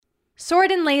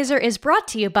Sword and Laser is brought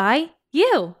to you by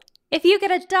you. If you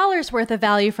get $1's worth of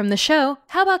value from the show,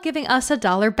 how about giving us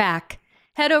 $1 back?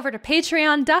 Head over to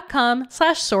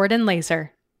patreon.com/swordandlaser.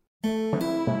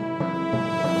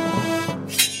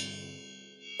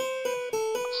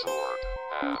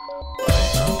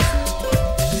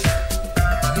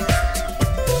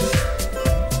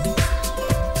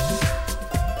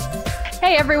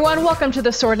 Hey everyone, welcome to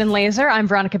the Sword and Laser. I'm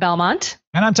Veronica Belmont.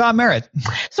 And I'm Tom Merritt.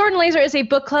 Sword and Laser is a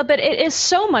book club, but it is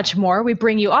so much more. We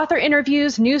bring you author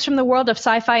interviews, news from the world of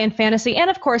sci-fi and fantasy, and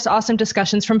of course, awesome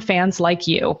discussions from fans like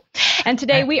you. And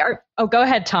today we are... Oh, go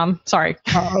ahead, Tom. Sorry.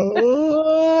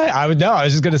 I was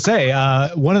just going to say,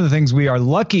 one of the things we are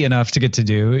lucky enough to get to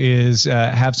do is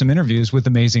have some interviews with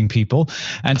amazing people.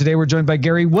 And today we're joined by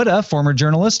Gary Whitta, former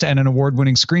journalist and an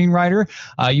award-winning screenwriter.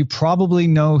 You probably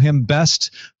know him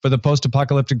best for the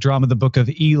post-apocalyptic drama, The Book of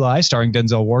Eli, starring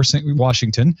Denzel Washington,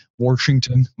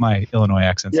 my Illinois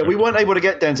accent. Yeah, we weren't able to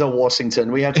get Denzel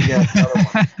Washington. We had to get another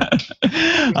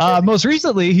one. Most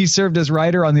recently, he served as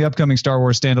writer on the upcoming Star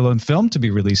Wars standalone film to be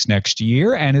released next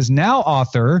year, and is now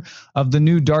author of the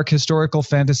new dark historical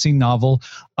fantasy novel,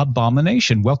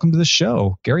 Abomination. Welcome to the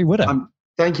show, Gary Whitta.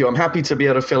 Thank you. I'm happy to be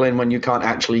able to fill in when you can't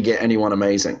actually get anyone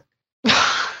amazing.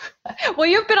 Well,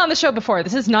 you've been on the show before.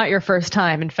 This is not your first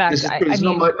time. In fact, it's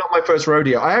not my first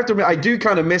rodeo. I have to admit, I do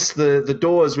kind of miss the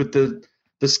doors with the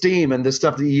steam and the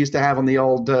stuff that you used to have on the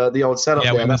old setup.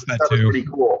 Yeah, there. We missed that too. Was pretty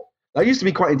cool. That used to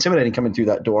be quite intimidating coming through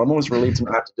that door. I'm always relieved to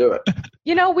not have to do it.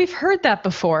 You know, we've heard that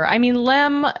before. I mean,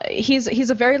 Lem, he's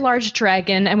a very large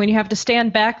dragon, and when you have to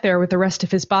stand back there with the rest of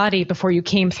his body before you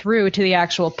came through to the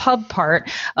actual pub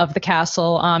part of the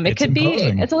castle,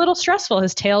 it's a little stressful.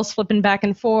 His tail's flipping back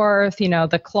and forth. You know,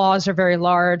 the claws are very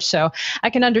large, so I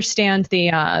can understand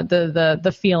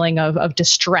the feeling of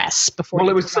distress before.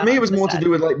 Well, for me, it was more to do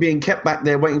with like being kept back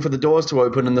there waiting for the doors to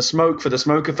open, and the smoke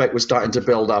effect was starting to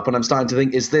build up, and I'm starting to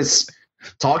think, is this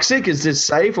toxic? Is this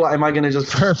safe? Like, am I going to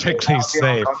just perfectly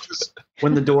safe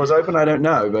when the doors open? I don't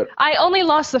know, but I only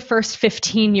lost the first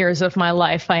 15 years of my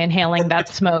life by inhaling that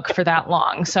smoke for that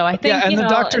long. So I think, the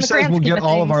doctor says we'll get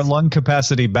all of our lung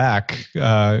capacity back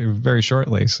very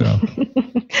shortly. So,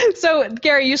 so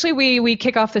Gary, usually we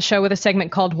kick off the show with a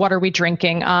segment called "What Are We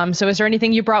Drinking?" So is there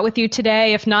anything you brought with you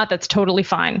today? If not, that's totally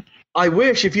fine. I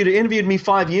wish if you'd interviewed me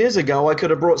 5 years ago, I could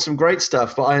have brought some great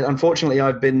stuff. But unfortunately,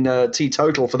 I've been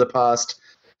teetotal for the past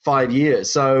 5 years.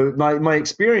 So my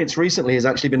experience recently has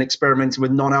actually been experimenting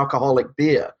with non-alcoholic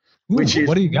beer. Which is,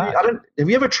 what do you got? Have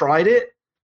you ever tried it?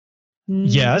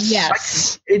 Yes.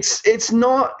 Yes. It's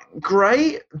not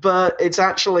great, but it's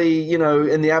actually, you know,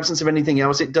 in the absence of anything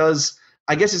else, it does.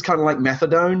 I guess it's kind of like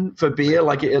methadone for beer.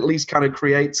 Like it at least kind of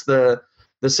creates the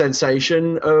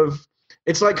sensation of.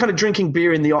 It's like kind of drinking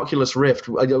beer in the Oculus Rift,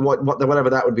 whatever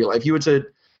that would be like. If you were to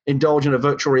indulge in a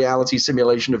virtual reality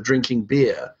simulation of drinking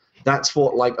beer, that's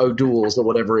what like O'Doul's or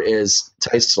whatever it is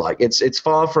tastes like. It's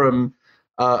far from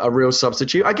a real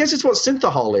substitute. I guess it's what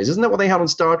synthahol is. Isn't that what they had on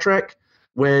Star Trek?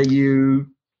 Where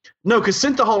because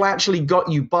synthahol actually got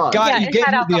you buzzed. You get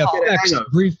the effects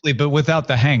briefly, but without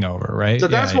the hangover, right? So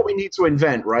that's what we need to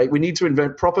invent, right? We need to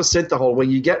invent proper synthahol where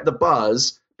you get the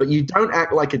buzz, but you don't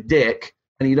act like a dick,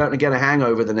 and you don't get a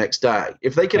hangover the next day.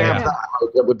 If they could have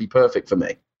that would be perfect for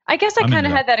me. I guess I kind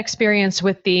of had that experience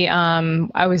with the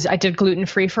I did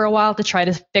gluten-free for a while to try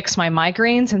to fix my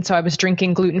migraines, and so I was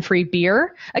drinking gluten-free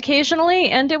beer occasionally,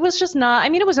 and it was just not. I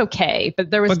mean, it was okay, but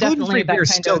there was definitely that beer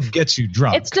kind still of gets you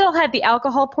drunk. It still had the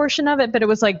alcohol portion of it, but it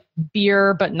was like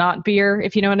beer, but not beer,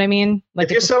 if you know what I mean. Like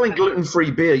if you're selling gluten-free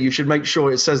beer, you should make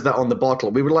sure it says that on the bottle.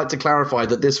 We would like to clarify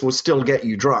that this will still get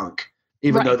you drunk.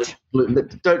 Even though the gluten,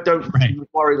 don't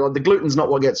worry. The gluten's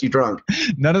not what gets you drunk.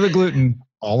 None of the gluten,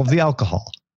 all of the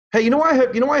alcohol. Hey, you know what I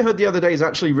heard the other day is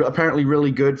actually apparently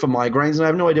really good for migraines, and I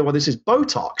have no idea what this is.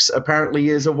 Botox apparently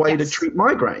is a way to treat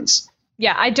migraines.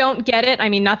 Yeah, I don't get it. I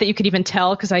mean, not that you could even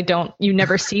tell because you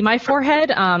never see my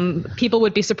forehead. People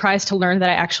would be surprised to learn that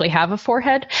I actually have a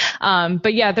forehead.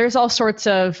 But yeah, there's all sorts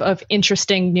of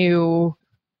interesting new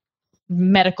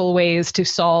medical ways to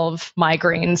solve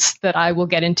migraines that I will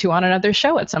get into on another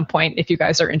show at some point if you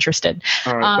guys are interested.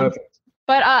 All right, perfect.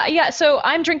 But so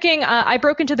I'm drinking, I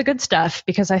broke into the good stuff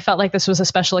because I felt like this was a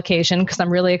special occasion because I'm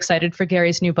really excited for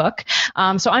Gary's new book.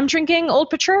 So I'm drinking Old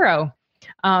Potrero.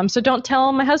 So don't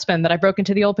tell my husband that I broke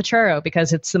into the Old Potrero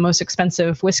because it's the most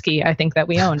expensive whiskey I think that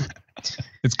we own.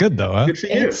 It's good though, huh? Good for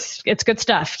you. It's good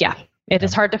stuff. Yeah, it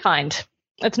is hard to find.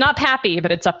 It's not Pappy,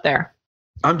 but it's up there.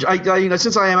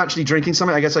 Since I am actually drinking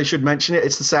something, I guess I should mention it.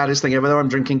 It's the saddest thing ever, though. I'm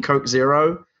drinking Coke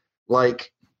Zero.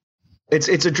 Like, it's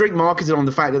a drink marketed on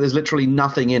the fact that there's literally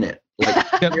nothing in it.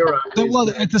 Like, Zero well,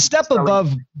 it's a step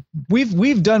above.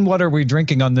 We've done What Are We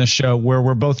Drinking on this show where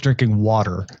we're both drinking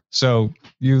water. So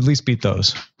you at least beat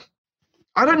those.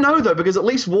 I don't know though, because at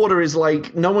least water is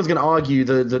like no one's going to argue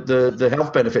the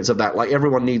health benefits of that. Like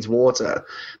everyone needs water,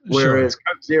 whereas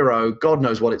Coke Zero, God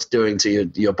knows what it's doing to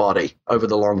your body over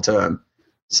the long term.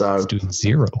 So it's doing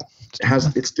zero.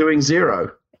 It's doing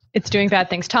zero. It's doing bad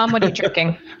things. Tom, what are you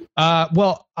drinking?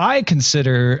 Well, I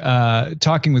consider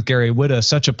talking with Gary Whitta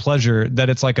such a pleasure that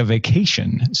it's like a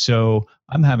vacation. So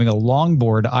I'm having a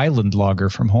longboard island lager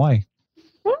from Hawaii.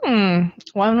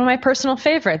 One of my personal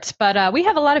favorites. But we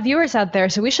have a lot of viewers out there,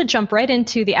 so we should jump right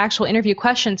into the actual interview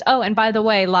questions. Oh, and by the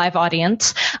way, live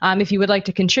audience, if you would like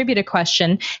to contribute a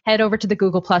question, head over to the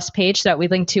Google Plus page that we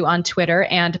link to on Twitter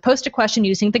and post a question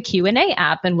using the Q&A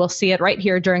app, and we'll see it right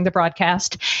here during the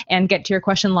broadcast and get to your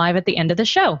question live at the end of the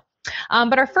show.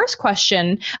 But our first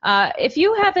question,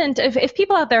 if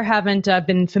people out there haven't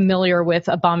been familiar with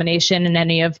Abomination and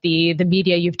any of the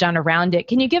media you've done around it,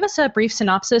 can you give us a brief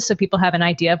synopsis so people have an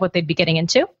idea of what they'd be getting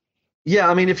into? Yeah,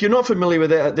 I mean, if you're not familiar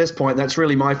with it at this point, that's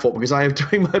really my fault because I've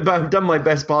done my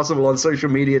best possible on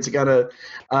social media to kind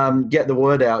of get the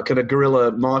word out, kind of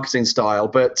guerrilla marketing style.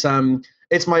 But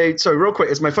it's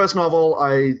my first novel.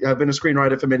 I have been a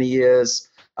screenwriter for many years.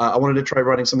 I wanted to try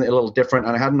writing something a little different,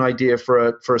 and I had an idea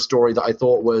for a story that I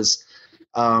thought was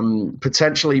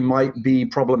potentially might be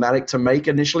problematic to make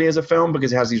initially as a film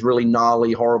because it has these really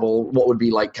gnarly, horrible, what would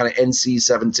be like kind of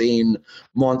NC-17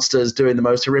 monsters doing the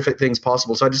most horrific things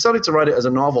possible. So I decided to write it as a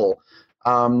novel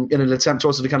in an attempt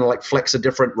also to kind of like flex a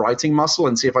different writing muscle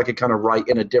and see if I could kind of write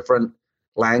in a different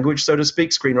language, so to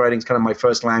speak. Screenwriting is kind of my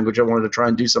first language. I wanted to try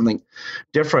and do something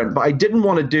different, but I didn't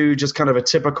want to do just kind of a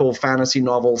typical fantasy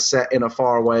novel set in a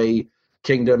faraway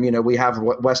kingdom. You know, we have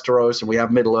Westeros and we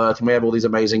have Middle Earth and we have all these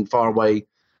amazing faraway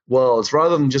worlds.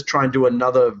 Rather than just try and do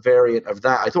another variant of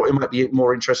that, I thought it might be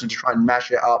more interesting to try and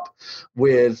mash it up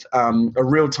with a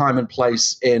real time and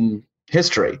place in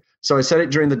history. So I set it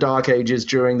during the Dark Ages,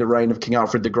 during the reign of King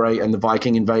Alfred the Great and the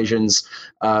Viking invasions,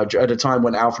 at a time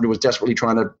when Alfred was desperately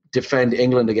trying to defend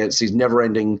England against these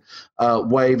never-ending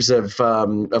waves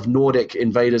of Nordic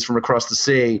invaders from across the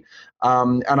sea.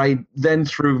 And I then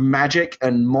threw magic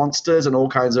and monsters and all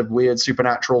kinds of weird,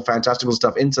 supernatural, fantastical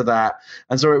stuff into that.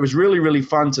 And so it was really, really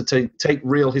fun to take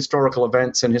real historical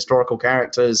events and historical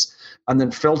characters and then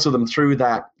filter them through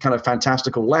that kind of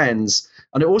fantastical lens.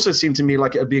 And it also seemed to me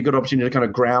like it would be a good opportunity to kind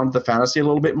of ground the fantasy a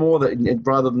little bit more,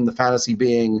 rather than the fantasy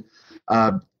being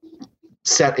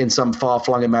set in some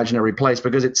far-flung imaginary place,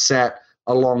 because it's set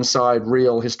alongside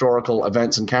real historical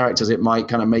events and characters. It might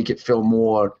kind of make it feel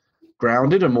more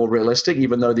grounded and more realistic,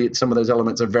 even though some of those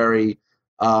elements are very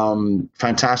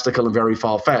fantastical and very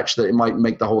far-fetched, that it might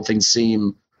make the whole thing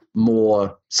seem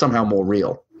somehow more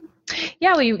real.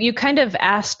 Yeah, well, you kind of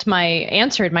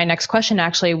answered my next question,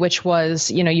 actually, which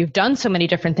was, you've done so many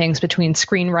different things between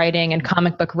screenwriting and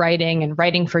comic book writing and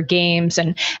writing for games.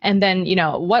 And then,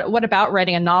 what about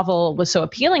writing a novel was so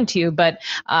appealing to you? But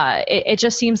it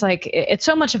just seems like it's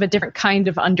so much of a different kind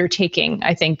of undertaking,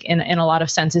 I think, in a lot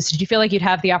of senses. Did you feel like you'd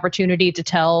have the opportunity to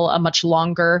tell a much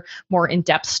longer, more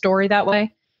in-depth story that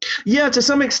way? Yeah, to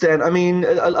some extent. I mean,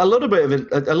 a little bit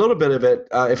of it,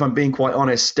 if I'm being quite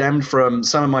honest, stemmed from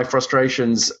some of my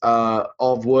frustrations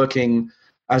of working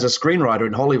as a screenwriter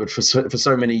in Hollywood for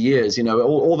so many years.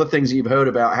 All the things that you've heard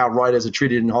about how writers are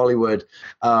treated in Hollywood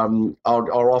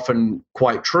are often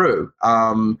quite true.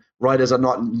 Writers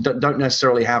don't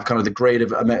necessarily have kind of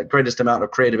the greatest amount of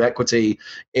creative equity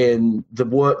in the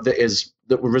work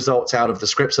that results out of the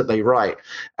scripts that they write.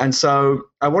 And so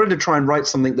I wanted to try and write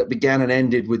something that began and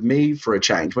ended with me for a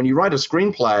change. When you write a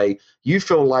screenplay, you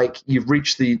feel like you've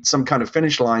reached some kind of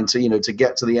finish line to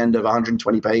get to the end of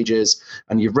 120 pages,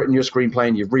 and you've written your screenplay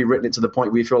and you've rewritten it to the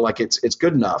point where you feel like it's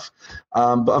good enough.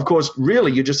 But of course,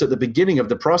 really, you're just at the beginning of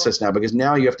the process now, because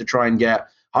now you have to try and get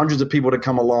hundreds of people to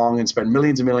come along and spend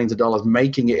millions and millions of dollars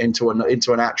making it into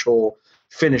an actual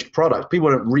finished product. People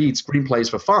don't read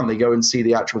screenplays for fun. They go and see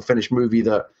the actual finished movie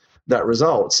that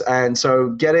results. And so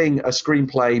getting a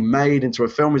screenplay made into a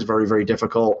film is very, very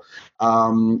difficult.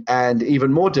 And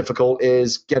even more difficult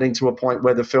is getting to a point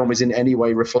where the film is in any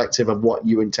way reflective of what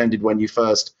you intended when you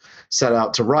first set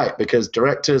out to write, because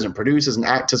directors and producers and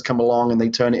actors come along and they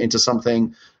turn it into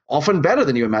something often better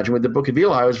than you imagine. With the Book of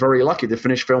Eli, I was very lucky. The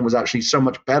finished film was actually so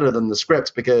much better than the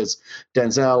script, because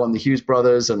Denzel and the Hughes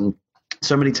brothers and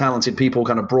so many talented people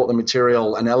kind of brought the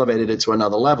material and elevated it to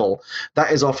another level.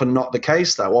 That is often not the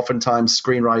case, though. Oftentimes,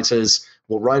 screenwriters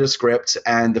will write a script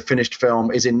and the finished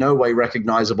film is in no way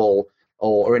recognizable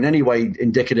or in any way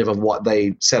indicative of what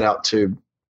they set out to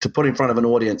put in front of an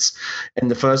audience in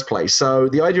the first place. So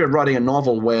the idea of writing a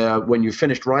novel where when you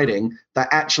finished writing, that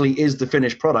actually is the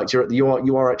finished product.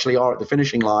 You are actually at the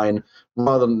finishing line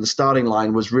rather than the starting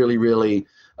line was really, really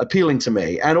appealing to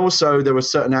me. And also there were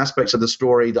certain aspects of the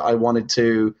story that I wanted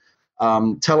to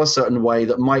tell a certain way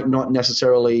that might not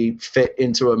necessarily fit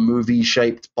into a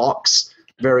movie-shaped box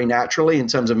very naturally in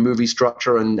terms of movie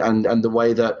structure and the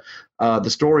way that the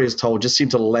story is told just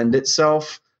seemed to lend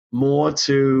itself more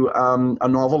to a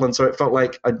novel. And so it felt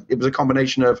like it was a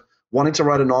combination of wanting to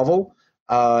write a novel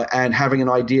and having an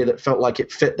idea that felt like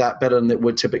it fit that better than it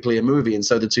would typically a movie. And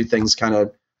so the two things kind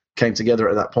of came together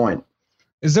at that point.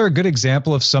 Is there a good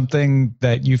example of something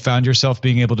that you found yourself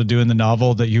being able to do in the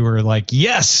novel that you were like,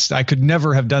 yes, I could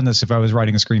never have done this if I was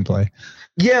writing a screenplay?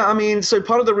 Yeah, I mean, so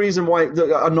part of the reason why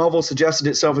a novel suggested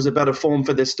itself as a better form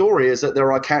for this story is that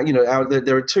there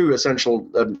are two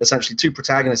essentially two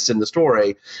protagonists in the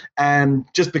story, and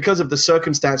just because of the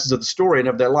circumstances of the story and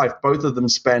of their life, both of them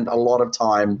spend a lot of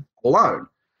time alone.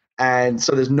 And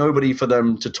so there's nobody for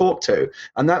them to talk to.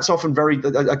 And that's often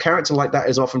a character like that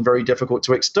is often very difficult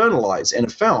to externalize in a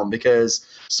film because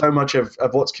so much of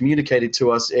what's communicated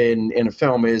to us in a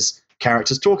film is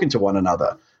characters talking to one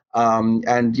another.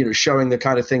 And showing the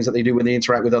kind of things that they do when they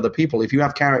interact with other people. If you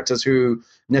have characters who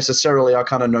necessarily are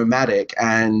kind of nomadic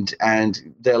and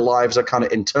their lives are kind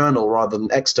of internal rather than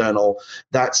external,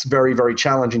 that's very, very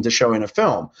challenging to show in a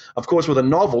film. Of course, with a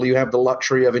novel, you have the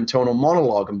luxury of internal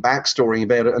monologue and backstory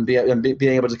and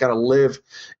being able to kind of live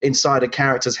inside a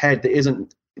character's head that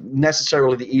isn't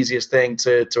necessarily the easiest thing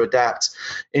to adapt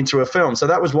into a film. So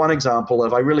that was one example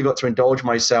of I really got to indulge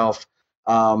myself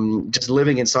just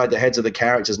living inside the heads of the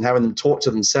characters and having them talk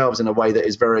to themselves in a way that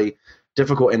is very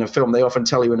difficult in a film. They often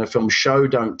tell you in a film, show,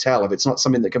 don't tell. If it's not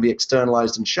something that can be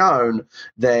externalized and shown,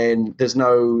 then there's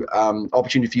no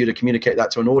opportunity for you to communicate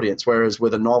that to an audience. Whereas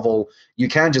with a novel, you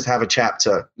can just have a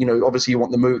chapter. Obviously you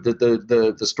want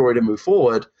the story to move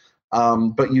forward,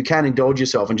 but you can indulge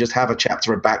yourself and just have a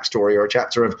chapter of backstory or a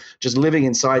chapter of just living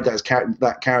inside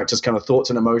that character's kind of thoughts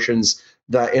and emotions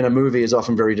that in a movie is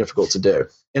often very difficult to do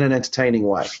in an entertaining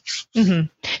way. Mm-hmm.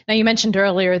 Now, you mentioned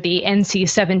earlier the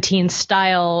NC-17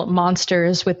 style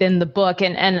monsters within the book.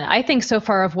 And I think so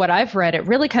far of what I've read, it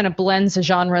really kind of blends the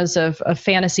genres of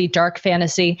fantasy, dark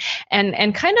fantasy,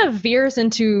 and kind of veers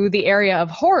into the area of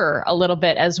horror a little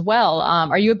bit as well.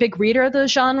 Are you a big reader of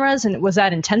those genres? And was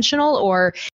that intentional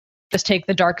or just take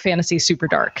the dark fantasy super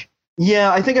dark?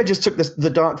 Yeah, I think I just took the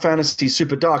dark fantasy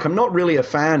super dark. I'm not really a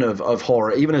fan of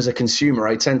horror, even as a consumer.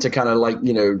 I tend to kind of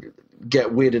get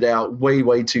weirded out way,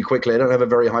 way too quickly. I don't have a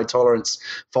very high tolerance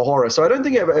for horror. So I don't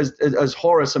think of it as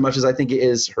horror so much as I think it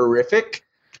is horrific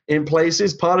in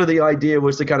places. Part of the idea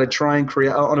was to kind of try and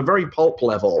create, on a very pulp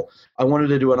level, I wanted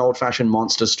to do an old-fashioned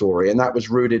monster story, and that was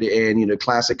rooted in,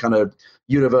 classic kind of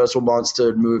Universal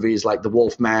monster movies like The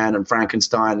Wolfman and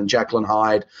Frankenstein and Jekyll and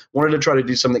Hyde. Wanted to try to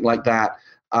do something like that.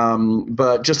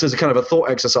 But just as a kind of a thought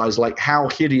exercise, like how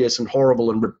hideous and horrible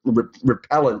and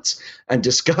repellent and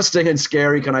disgusting and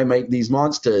scary can I make these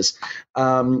monsters?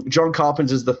 John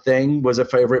Carpenter's The Thing was a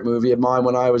favorite movie of mine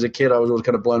when I was a kid. I was always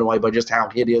kind of blown away by just how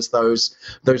hideous those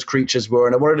creatures were.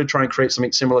 And I wanted to try and create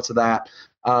something similar to that.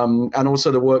 And also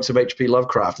the works of H.P.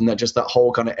 Lovecraft, and that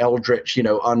whole kind of eldritch,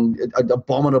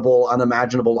 abominable,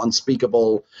 unimaginable,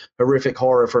 unspeakable, horrific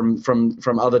horror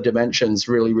from other dimensions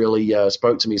really, really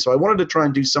spoke to me. So I wanted to try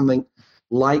and do something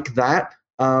like that.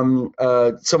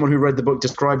 Someone who read the book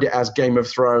described it as Game of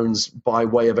Thrones by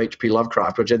way of H.P.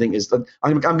 Lovecraft, which I think is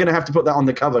I'm going to have to put that on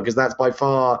the cover because that's by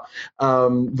far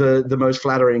the most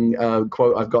flattering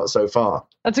quote I've got so far.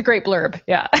 That's a great blurb.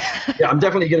 Yeah. Yeah, I'm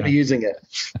definitely going to be using it.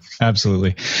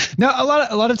 Absolutely. Now, a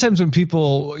lot of times when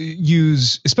people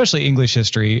use, especially English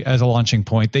history as a launching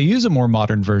point, they use a more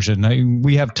modern version.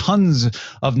 We have tons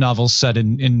of novels set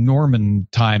in Norman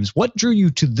times. What drew you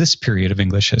to this period of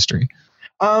English history?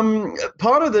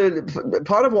 Part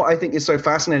of what I think is so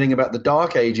fascinating about the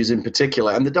Dark Ages in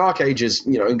particular, and the Dark Ages,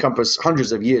 encompass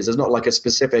hundreds of years. There's not like a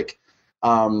specific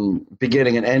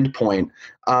beginning and end point.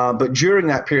 But during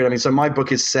that period, so my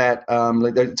book is set,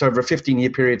 it's over a 15-year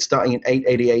period starting in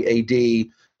 888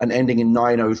 AD and ending in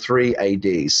 903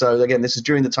 AD. So again, this is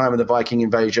during the time of the Viking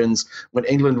invasions when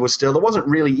England was still, there wasn't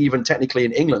really even technically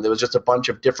in England, there was just a bunch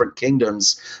of different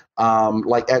kingdoms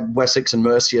like Wessex and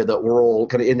Mercia that were all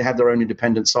kind of had their own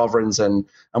independent sovereigns and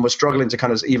were struggling to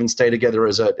kind of even stay together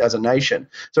as a nation.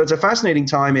 So it's a fascinating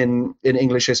time in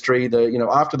English history.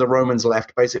 After the Romans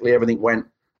left, basically everything went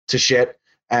to shit.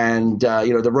 And,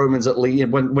 the Romans, at least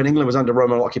when England was under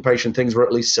Roman occupation, things were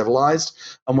at least civilized.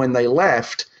 And when they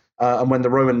left, and when the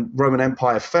Roman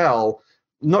Empire fell,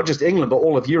 not just England, but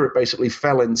all of Europe basically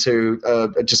fell into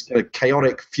just a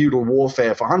chaotic feudal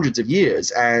warfare for hundreds of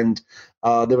years. And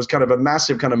there was kind of a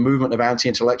massive kind of movement of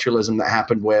anti-intellectualism that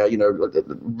happened where,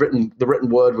 the written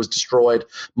word was destroyed.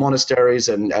 Monasteries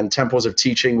and temples of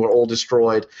teaching were all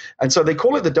destroyed. And so they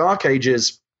call it the Dark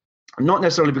Ages, not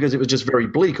necessarily because it was just very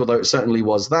bleak, although it certainly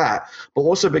was that, but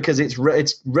also because it's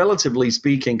relatively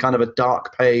speaking kind of a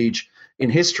dark page in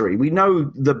history. We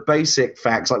know the basic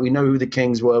facts, like we know who the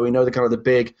kings were, we know the kind of the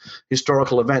big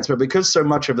historical events, but because so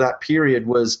much of that period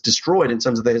was destroyed in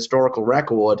terms of the historical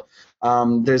record,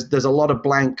 there's a lot of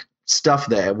blank stuff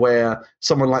there where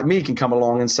someone like me can come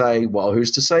along and say, well,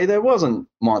 who's to say there wasn't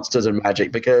monsters and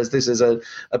magic? Because this is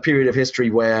a period of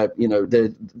history where,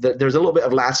 there's a little bit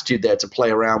of latitude there to play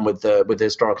around with the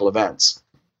historical events.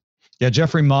 Yeah,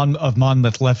 Geoffrey of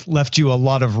Monmouth left you a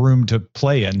lot of room to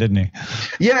play in, didn't he?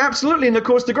 Yeah, absolutely. And of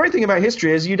course, the great thing about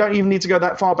history is you don't even need to go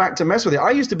that far back to mess with it.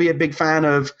 I used to be a big fan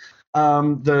of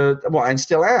and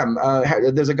still am.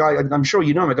 There's a guy, I'm sure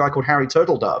you know him, a guy called Harry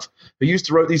Turtledove, who used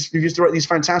to write these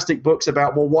fantastic books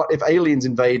about, well, what if aliens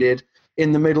invaded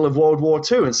in the middle of World War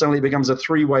II and suddenly it becomes a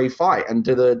three-way fight, and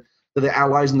do the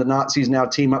Allies and the Nazis now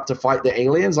team up to fight the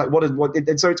aliens? Like,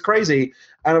 so it's crazy.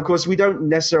 And of course, we don't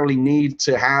necessarily need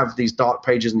to have these dark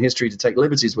pages in history to take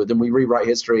liberties with them. We rewrite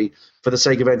history for the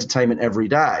sake of entertainment every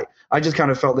day. I just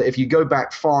kind of felt that if you go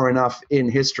back far enough in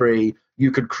history, you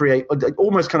could create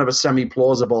almost kind of a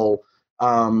semi-plausible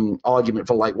argument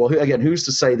for, like, well, who's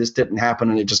to say this didn't happen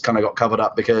and it just kind of got covered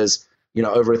up because,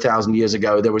 over 1,000 years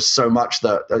ago, there was so much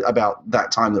about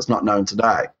that time that's not known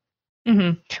today.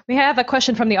 Mm-hmm. We have a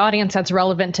question from the audience that's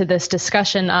relevant to this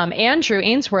discussion. Andrew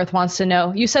Ainsworth wants to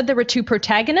know, you said there were two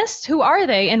protagonists. Who are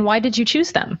they and why did you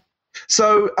choose them?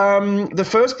 So the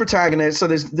first protagonist, so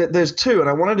there's two, and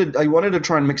I wanted to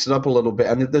try and mix it up a little bit.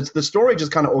 And the story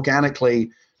just kind of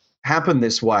organically happened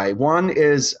this way. One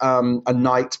is a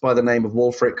knight by the name of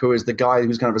Wulfric, who is the guy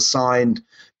who's kind of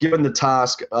given the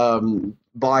task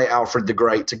by Alfred the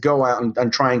Great to go out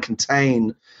and try and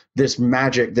contain this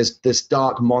magic, this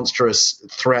dark, monstrous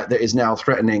threat that is now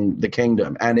threatening the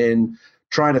kingdom. And in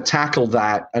trying to tackle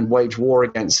that and wage war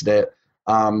against it,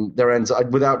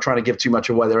 without trying to give too much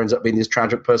away, there ends up being these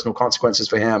tragic personal consequences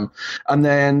for him. And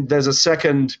then there's a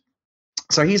second.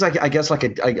 So he's like, I guess, like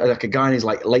a guy in his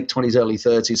like late 20s, early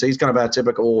 30s. So he's kind of our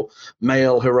typical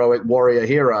male heroic warrior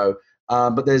hero.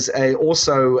 But there's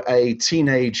also a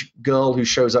teenage girl who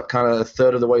shows up kind of a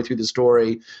third of the way through the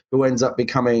story, who ends up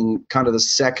becoming kind of the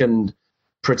second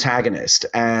protagonist.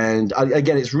 And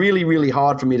again, it's really, really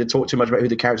hard for me to talk too much about who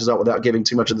the characters are without giving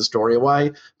too much of the story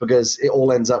away, because it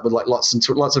all ends up with like lots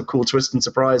of cool twists and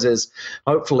surprises,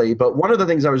 hopefully. But one of the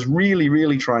things I was really,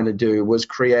 really trying to do was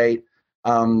create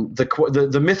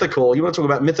the mythical. You want to talk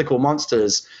about mythical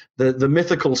monsters? The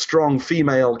mythical strong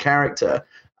female character.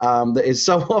 That is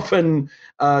so often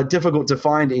difficult to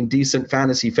find in decent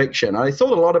fantasy fiction. I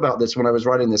thought a lot about this when I was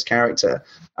writing this character,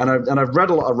 and I've read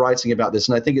a lot of writing about this,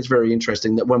 and I think it's very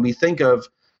interesting that when we think of,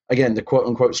 again, the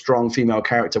quote-unquote strong female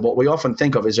character, what we often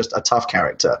think of is just a tough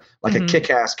character, like a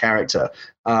kick-ass character,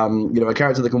 a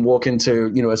character that can walk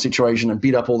into, a situation and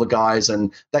beat up all the guys,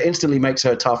 and that instantly makes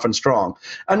her tough and strong.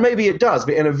 And maybe it does,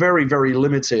 but in a very, very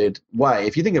limited way.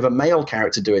 If you think of a male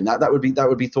character doing that, that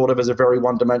would be thought of as a very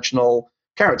one-dimensional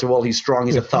character. Well, he's strong,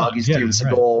 he's a thug, he's doing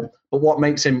it all, but what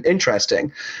makes him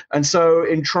interesting? And so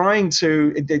in trying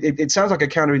to, it sounds like a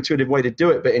counterintuitive way to do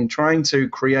it, but in trying to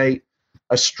create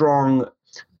a strong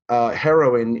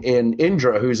heroine in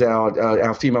Indra, who's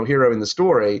our female hero in the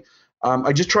story,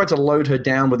 I just tried to load her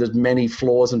down with as many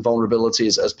flaws and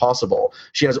vulnerabilities as possible.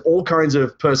 She has all kinds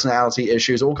of personality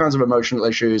issues, all kinds of emotional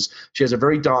issues. She has a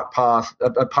very dark past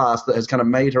that has kind of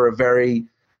made her a very,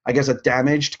 I guess, a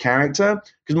damaged character.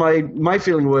 Because my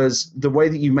feeling was the way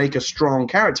that you make a strong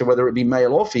character, whether it be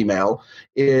male or female,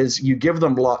 is you give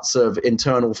them lots of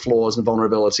internal flaws and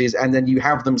vulnerabilities, and then you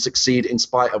have them succeed in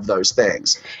spite of those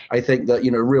things. I think that,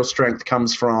 real strength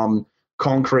comes from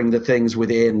conquering the things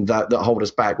within that hold us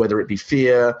back, whether it be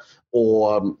fear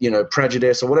or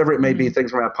prejudice or whatever it may be,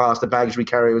 things from our past, the baggage we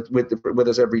carry with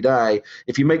us every day.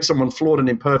 If you make someone flawed and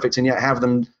imperfect and yet have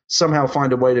them somehow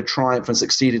find a way to triumph and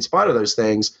succeed in spite of those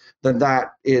things, then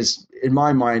that is, in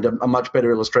my mind, a much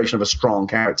better illustration of a strong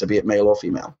character, be it male or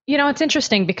female. It's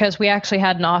interesting because we actually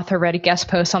had an author write a guest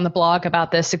post on the blog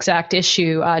about this exact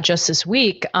issue just this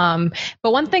week. But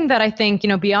one thing that I think,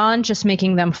 beyond just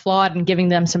making them flawed and giving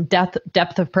them some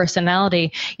depth of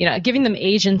personality, giving them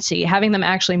agency, having them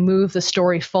actually move move the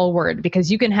story forward,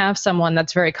 because you can have someone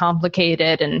that's very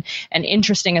complicated and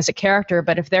interesting as a character,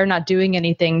 but if they're not doing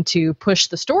anything to push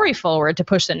the story forward, to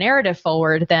push the narrative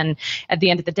forward, then at the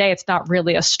end of the day, it's not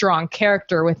really a strong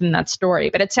character within that story.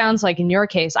 But it sounds like in your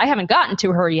case, I haven't gotten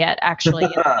to her yet, actually,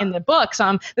 in the books.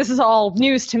 This is all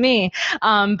news to me.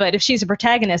 But if she's a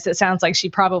protagonist, it sounds like she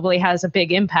probably has a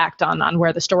big impact on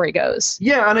where the story goes.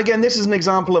 Yeah, and again, this is an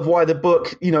example of why the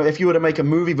book, if you were to make a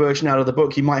movie version out of the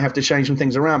book, you might have to change some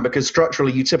things around, because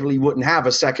structurally you typically wouldn't have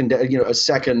a second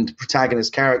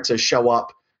protagonist character show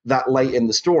up that late in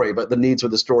the story, but the needs of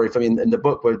the story in the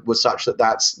book were such that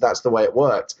that's the way it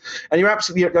worked. And you're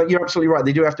absolutely right.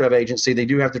 They do have to have agency. They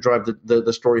do have to drive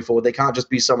the story forward. They can't just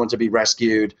be someone to be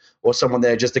rescued or someone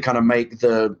there just to kind of make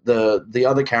the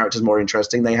other characters more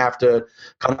interesting. They have to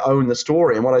kind of own the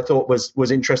story. And what I thought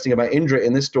was interesting about Indra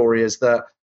in this story is that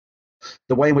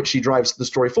the way in which she drives the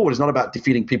story forward is not about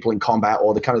defeating people in combat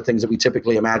or the kind of things that we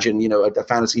typically imagine, a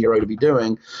fantasy hero to be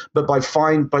doing, but by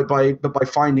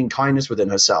finding kindness within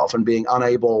herself and being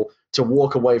unable to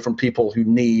walk away from people who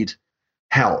need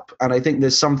help. And I think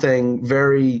there's something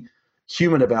very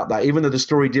human about that, even though the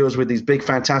story deals with these big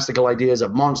fantastical ideas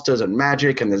of monsters and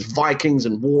magic and there's Vikings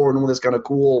and war and all this kind of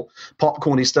cool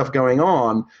popcorny stuff going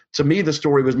on. To me, the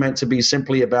story was meant to be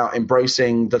simply about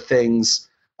embracing the things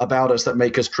about us that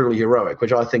make us truly heroic,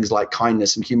 which are things like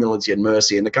kindness and humility and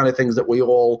mercy, and the kind of things that we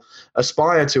all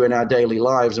aspire to in our daily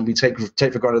lives, and we take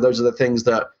for granted those are the things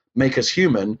that make us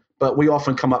human, but we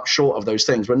often come up short of those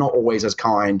things. We're not always as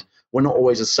kind, we're not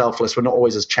always as selfless, we're not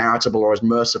always as charitable or as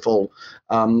merciful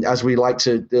as we like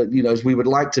to, as we would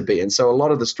like to be. And so a lot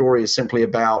of the story is simply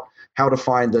about how to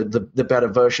find the better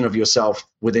version of yourself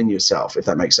within yourself, if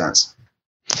that makes sense.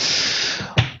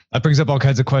 That brings up all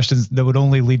kinds of questions that would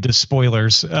only lead to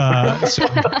spoilers. So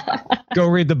go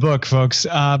read the book, folks.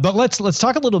 But let's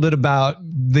talk a little bit about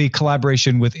the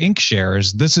collaboration with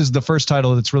Inkshares. This is the first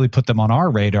title that's really put them on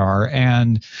our radar,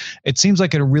 and it seems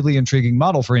like a really intriguing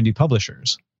model for indie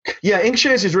publishers. Yeah,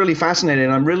 Inkshares is really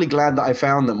fascinating. I'm really glad that I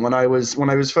found them. When I was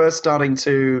first starting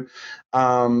to,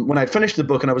 when I finished the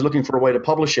book and I was looking for a way to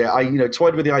publish it, I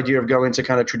toyed with the idea of going to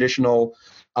kind of traditional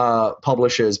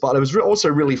publishers, but I was also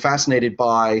really fascinated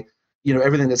by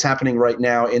everything that's happening right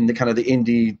now in the kind of the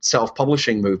indie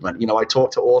self-publishing movement. I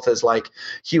talked to authors like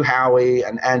Hugh Howey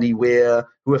and Andy Weir,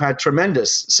 who have had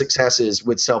tremendous successes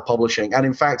with self-publishing, and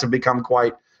in fact have become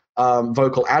quite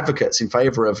vocal advocates in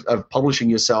favor of publishing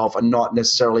yourself and not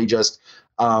necessarily just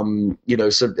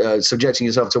subjecting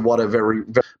yourself to whatever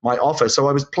might offer. So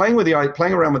I was playing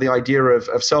around with the idea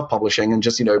of self-publishing and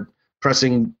just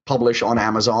pressing publish on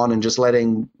Amazon and just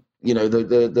letting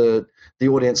the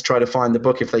audience try to find the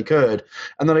book if they could.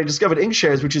 And then I discovered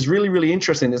Inkshares, which is really, really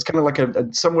interesting. It's kind of like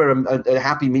a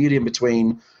happy medium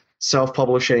between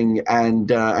self-publishing and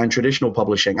traditional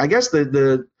publishing. I guess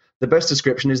the best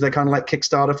description is they're kind of like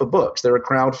Kickstarter for books. They're a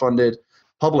crowdfunded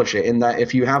publisher in that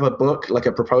if you have a book, like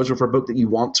a proposal for a book that you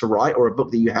want to write or a book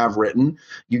that you have written,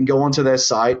 you can go onto their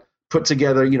site, put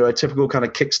together, a typical kind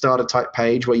of Kickstarter type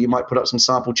page where you might put up some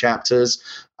sample chapters,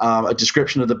 a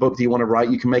description of the book that you want to write.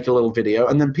 You can make a little video,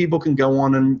 and then people can go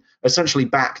on and essentially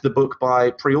back the book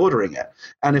by pre-ordering it.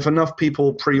 And if enough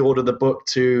people pre-order the book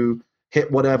to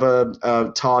hit whatever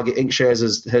target Inkshares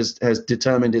has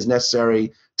determined is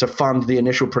necessary to fund the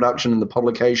initial production and the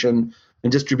publication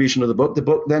and distribution of the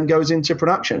book then goes into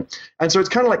production. And so it's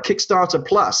kind of like Kickstarter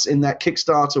Plus, in that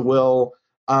Kickstarter will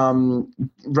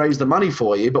raise the money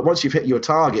for you, but once you've hit your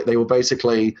target, they will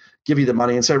basically give you the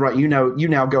money and say, right, you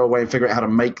now go away and figure out how to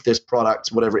make this product,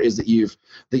 whatever it is that you've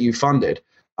funded.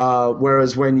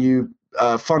 Whereas when you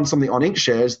fund something on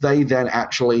Inkshares, they then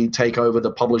actually take over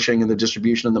the publishing and the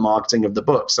distribution and the marketing of the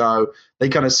book. So they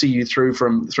kind of see you through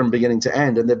from beginning to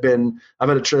end. And I've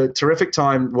had a terrific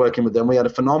time working with them. We had a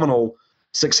phenomenal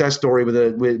success story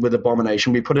with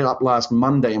Abomination. We put it up last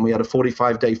Monday, and we had a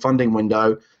 45-day funding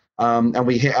window. And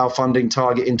we hit our funding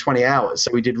target in 20 hours.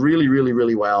 So we did really, really,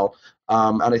 really well.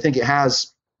 And I think it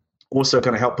has also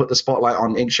kind of helped put the spotlight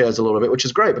on Inkshares a little bit, which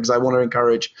is great, because I want to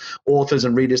encourage authors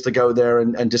and readers to go there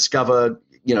and discover,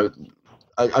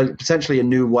 potentially a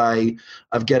new way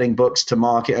of getting books to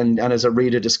market and as a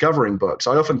reader discovering books.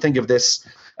 I often think of this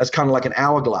as kind of like an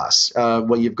hourglass,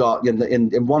 where you've got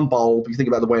in one bulb, you think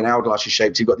about the way an hourglass is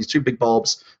shaped, you've got these two big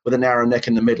bulbs with a narrow neck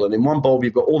in the middle. And in one bulb,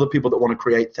 you've got all the people that want to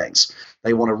create things.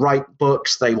 They want to write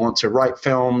books, they want to write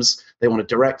films, they want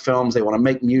to direct films, they want to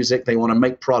make music, they want to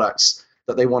make products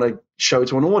that they want to show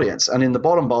to an audience. And in the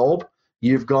bottom bulb,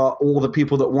 You've got all the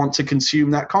people that want to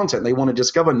consume that content. They want to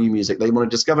discover new music. They want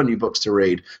to discover new books to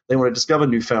read. They want to discover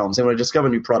new films. They want to discover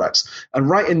new products. And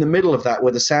right in the middle of that,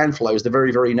 where the sand flows, the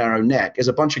very, very narrow neck, is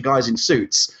a bunch of guys in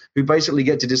suits who basically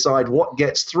get to decide what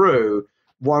gets through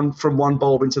from one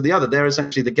bulb into the other. They're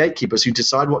essentially the gatekeepers who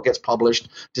decide what gets published,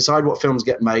 decide what films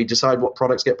get made, decide what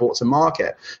products get brought to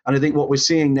market. And I think what we're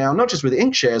seeing now, not just with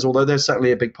Inkshares, although there's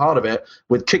certainly a big part of it,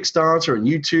 with Kickstarter and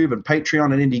YouTube and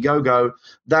Patreon and Indiegogo,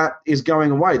 that is going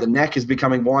away. The neck is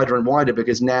becoming wider and wider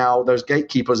because now those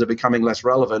gatekeepers are becoming less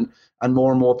relevant, and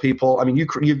more people. I mean,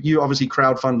 you obviously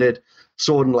crowdfunded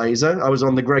Sword and Laser. I was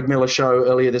on the Greg Miller show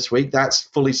earlier this week. That's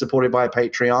fully supported by a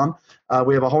Patreon.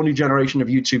 We have a whole new generation of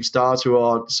YouTube stars who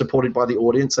are supported by the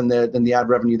audience and the ad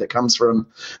revenue that comes from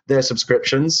their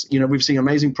subscriptions. You know, we've seen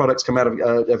amazing products come out of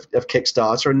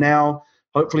Kickstarter, and now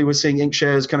hopefully we're seeing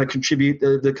Inkshares kind of contribute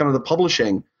the kind of the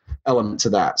publishing element to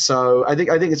that. So I think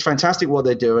it's fantastic what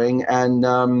they're doing,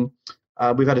 and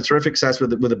we've had a terrific success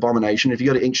with Abomination. If you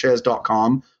go to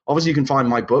inkshares.com, obviously you can find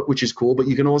my book, which is cool, but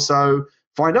you can also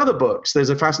find other books. There's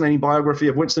a fascinating biography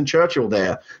of Winston Churchill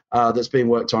there that's being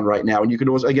worked on right now. And you can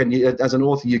also, again, as an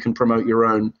author, you can promote your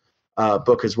own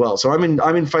book as well. So I'm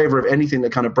in favor of anything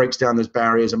that kind of breaks down those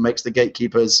barriers and makes the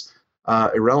gatekeepers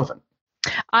irrelevant.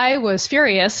 I was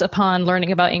furious upon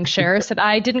learning about Inkshares that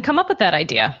I didn't come up with that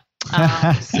idea.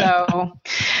 So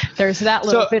there's that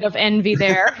little bit of envy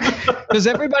there. Does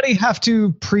everybody have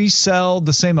to pre-sell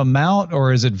the same amount,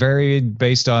 or is it varied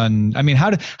based on, I mean,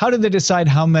 how do they decide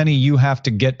how many you have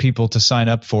to get people to sign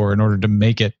up for in order to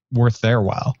make it worth their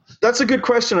while? That's a good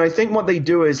question. I think what they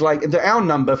do is, like, our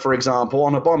number, for example,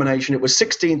 on Abomination, it was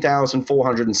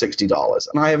 $16,460,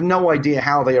 and I have no idea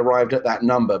how they arrived at that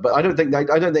number. But I don't think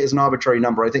it's an arbitrary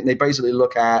number. I think they basically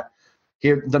look at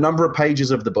the number of pages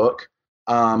of the book,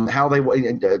 how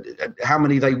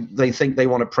many they think they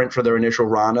want to print for their initial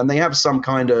run, and they have some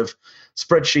kind of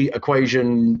spreadsheet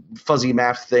equation, fuzzy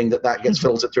math thing that gets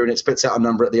filtered through, and it spits out a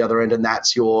number at the other end, and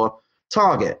that's your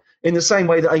target. In the same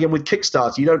way that, again, with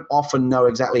Kickstarter, you don't often know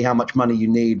exactly how much money you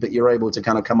need, but you're able to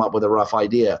kind of come up with a rough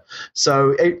idea.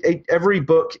 So every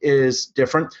book is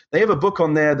different. They have a book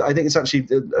on there that I think it's actually,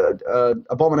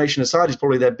 Abomination aside, is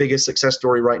probably their biggest success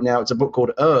story right now. It's a book called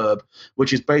Herb,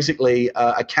 which is basically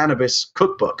a cannabis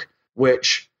cookbook,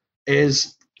 which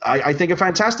is, I think, a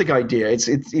fantastic idea.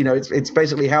 It's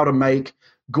basically how to make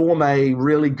gourmet,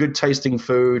 really good tasting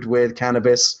food with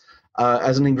cannabis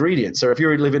as an ingredient. So if you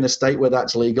live in a state where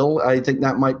that's legal, I think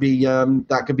that might be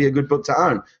that could be a good book to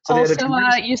own. So also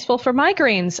useful for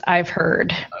migraines, I've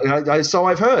heard. So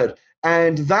I've heard.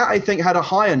 And that, I think, had a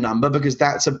higher number because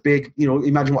that's a big,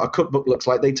 imagine what a cookbook looks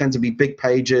like. They tend to be big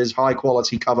pages, high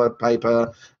quality cover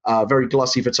paper, very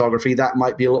glossy photography. That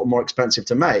might be a little more expensive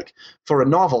to make. For a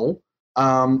novel,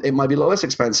 it might be a little less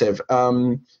expensive.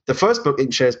 The first book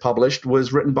Inkshares published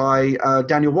was written by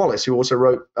Daniel Wallace, who also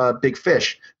wrote Big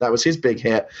Fish. That was his big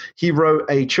hit. He wrote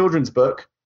a children's book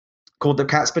called The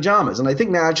Cat's Pajamas, and I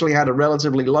think that actually had a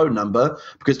relatively low number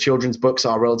because children's books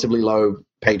are relatively low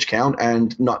page count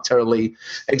and not terribly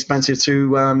expensive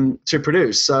to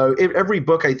produce. So every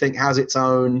book, I think, has its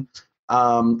own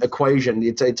equation,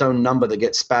 its own number that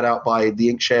gets spat out by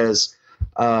the Inkshares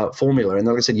formula. And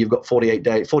like I said, you've got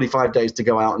 45 days to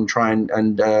go out and try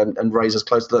and raise as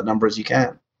close to that number as you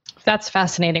can. That's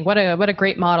fascinating. What a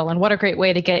great model, and what a great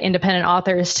way to get independent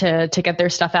authors to get their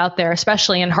stuff out there,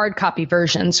 especially in hard copy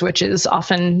versions, which is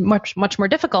often much more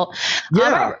difficult.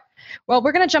 Yeah. Well,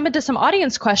 we're going to jump into some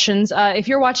audience questions. If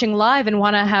you're watching live and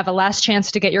want to have a last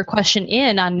chance to get your question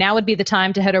in, now would be the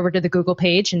time to head over to the Google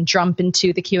page and jump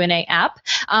into the Q&A app.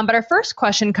 But our first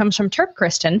question comes from Turp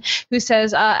Kristen, who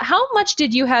says, how much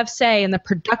did you have say in the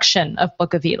production of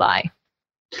Book of Eli?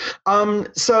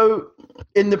 So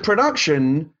in the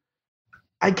production,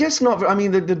 I guess not. I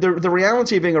mean, the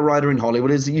reality of being a writer in Hollywood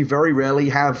is that you very rarely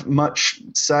have much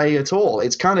say at all.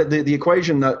 It's kind of the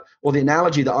equation or the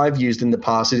analogy that I've used in the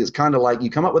past is it's kind of like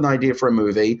you come up with an idea for a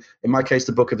movie. In my case,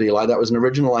 the Book of Eli, that was an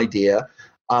original idea.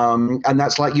 And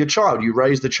that's like your child. You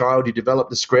raise the child, you develop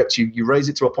the script, you raise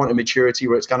it to a point of maturity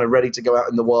where it's kind of ready to go out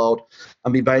in the world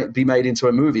and be made into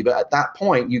a movie. But at that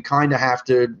point, you kind of have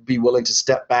to be willing to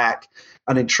step back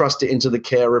and entrust it into the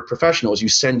care of professionals. You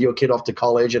send your kid off to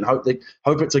college and hope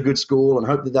it's a good school and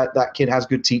hope that kid has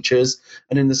good teachers.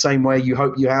 And in the same way, you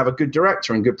hope you have a good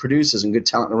director and good producers and good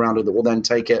talent around it that will then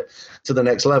take it to the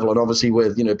next level. And obviously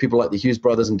with people like the Hughes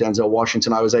brothers and Denzel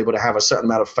Washington, I was able to have a certain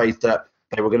amount of faith that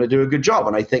they were going to do a good job.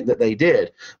 And I think that they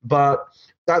did. But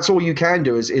that's all you can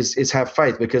do is have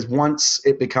faith, because once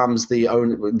it becomes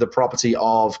the property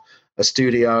of a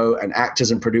studio and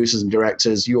actors and producers and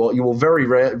directors, you will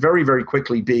very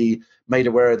quickly be made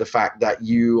aware of the fact that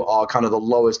you are kind of the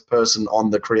lowest person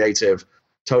on the creative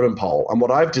totem pole. And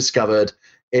what I've discovered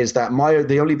is that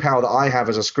the only power that I have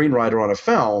as a screenwriter on a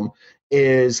film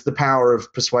is the power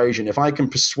of persuasion. If I can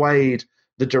persuade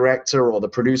the director or the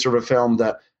producer of a film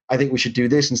that I think we should do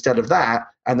this instead of that,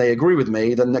 and they agree with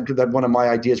me, then one of my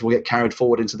ideas will get carried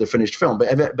forward into the finished film.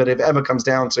 But if it ever comes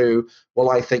down to, well,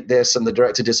 I think this, and the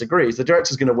director disagrees, the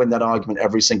director's going to win that argument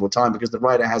every single time because the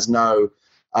writer has no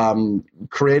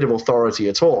creative authority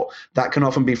at all. That can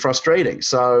often be frustrating.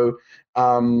 So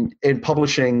in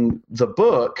publishing the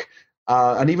book,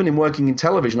 and even in working in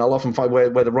television, I'll often find where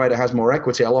the writer has more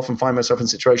equity, I'll often find myself in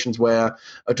situations where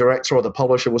a director or the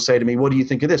publisher will say to me, what do you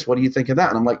think of this? What do you think of that?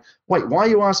 And I'm like, wait, why are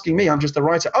you asking me? I'm just the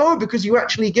writer. Oh, because you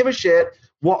actually give a shit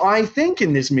what I think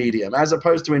in this medium, as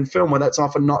opposed to in film where that's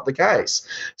often not the case.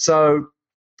 So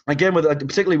again,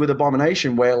 particularly with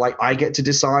Abomination, where like I get to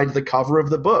decide the cover of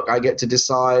the book, I get to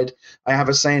decide, I have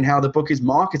a say in how the book is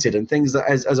marketed, and things that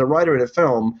as a writer in a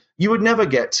film you would never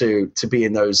get to be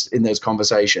in those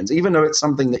conversations, even though it's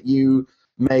something that you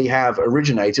may have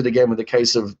originated. Again, with the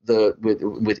case of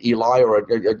with Eli, or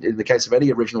in the case of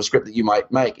any original script that you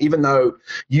might make, even though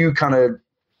you kind of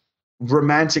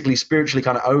romantically, spiritually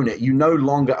kind of own it, you no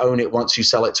longer own it once you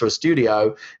sell it to a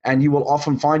studio, and you will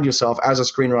often find yourself as a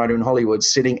screenwriter in Hollywood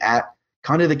sitting at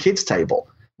kind of the kids' table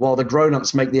while the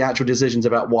grown-ups make the actual decisions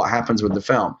about what happens with the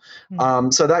film.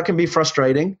 So that can be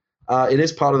frustrating. It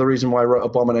is part of the reason why I wrote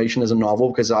Abomination as a novel,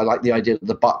 because I like the idea that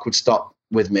the buck would stop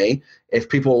with me. If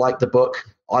people like the book,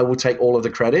 I will take all of the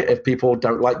credit. If people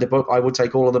don't like the book, I will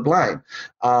take all of the blame.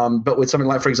 But with something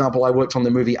like, for example, I worked on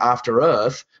the movie After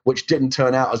Earth, which didn't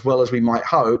turn out as well as we might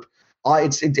hope.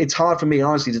 It's hard for me,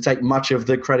 honestly, to take much of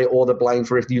the credit or the blame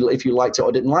for if you liked it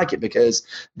or didn't like it, because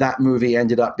that movie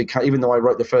ended up even though I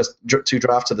wrote the first 2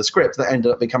 drafts of the script, that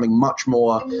ended up becoming much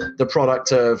more the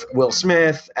product of Will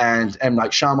Smith and M.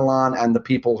 Night Shyamalan and the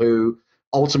people who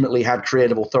ultimately had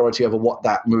creative authority over what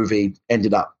that movie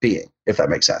ended up being, if that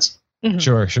makes sense. Mm-hmm.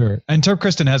 Sure. And Terp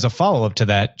Kristen has a follow-up to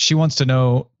that. She wants to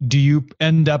know, do you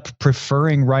end up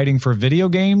preferring writing for video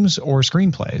games or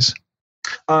screenplays?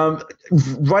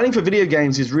 Writing for video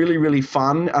games is really, really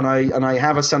fun, and I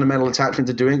have a sentimental attachment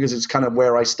to doing it because it's kind of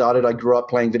where I started. I grew up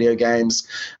playing video games.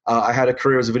 I had a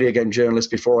career as a video game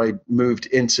journalist before I moved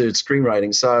into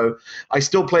screenwriting. So I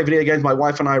still play video games. My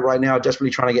wife and I right now are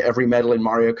desperately trying to get every medal in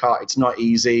Mario Kart. It's not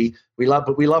easy. We love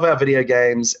our video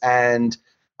games, and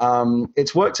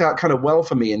it's worked out kind of well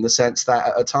for me in the sense that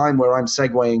at a time where I'm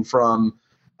segueing from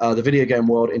the video game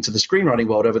world into the screenwriting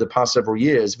world over the past several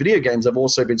years, video games have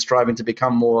also been striving to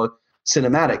become more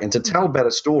cinematic and to tell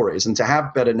better stories and to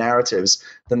have better narratives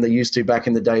than they used to back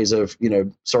in the days of,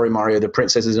 sorry, Mario, the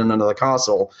princess is in another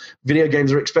castle. Video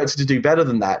games are expected to do better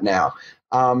than that now.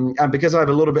 And because I have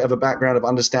a little bit of a background of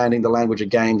understanding the language of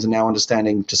games and now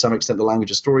understanding to some extent the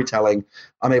language of storytelling,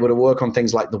 I'm able to work on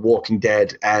things like The Walking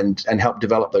Dead and help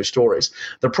develop those stories.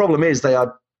 The problem is they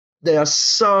are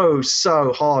so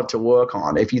hard to work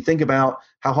on. If you think about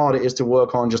how hard it is to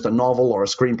work on just a novel or a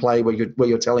screenplay where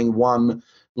you're telling one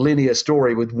linear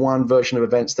story with one version of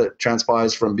events that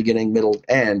transpires from beginning, middle,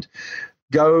 end,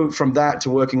 go from that to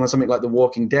working on something like The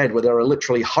Walking Dead, where there are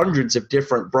literally hundreds of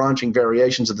different branching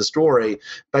variations of the story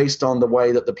based on the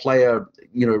way that the player,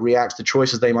 reacts to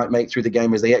choices they might make through the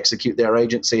game as they execute their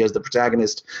agency as the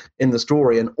protagonist in the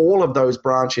story. And all of those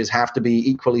branches have to be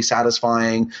equally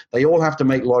satisfying. They all have to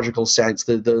make logical sense.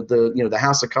 The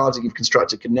house of cards that you've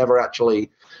constructed can never actually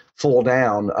fall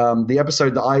down. The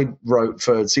episode that I wrote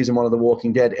for season 1 of The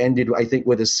Walking Dead ended, I think,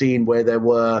 with a scene where there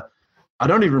were, I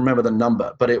don't even remember the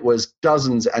number, but it was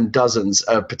dozens and dozens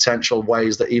of potential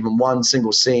ways that even one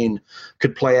single scene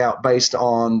could play out based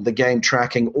on the game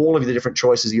tracking all of the different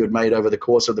choices you had made over the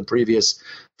course of the previous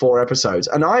 4 episodes.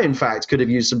 And I, in fact, could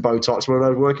have used some Botox when I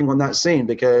was working on that scene,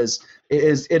 because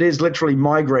it is literally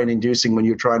migraine-inducing when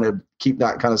you're trying to keep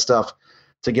that kind of stuff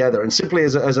together. And simply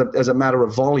as a matter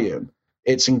of volume,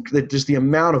 it's just the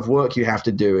amount of work you have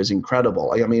to do is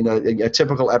incredible. I mean, a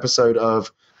typical episode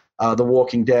of The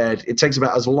Walking Dead, it takes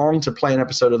about as long to play an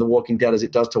episode of The Walking Dead as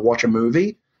it does to watch a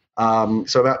movie.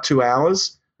 So about 2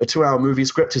 hours. A 2-hour movie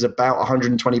script is about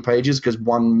 120 pages because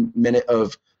 1 minute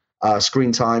of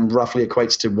screen time roughly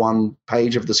equates to 1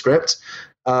 page of the script.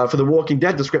 For The Walking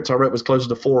Dead, the script I wrote was closer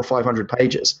to 400 or 500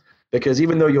 pages, because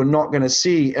even though you're not going to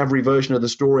see every version of the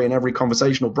story and every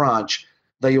conversational branch,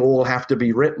 they all have to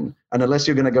be written. And unless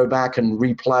you're going to go back and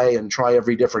replay and try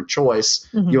every different choice,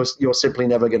 you're simply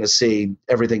never going to see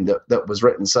everything that was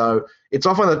written. So it's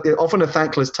often a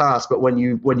thankless task. But when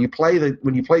you play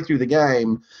through the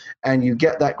game and you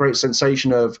get that great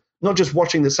sensation of not just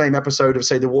watching the same episode of,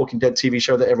 say, the Walking Dead TV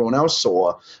show that everyone else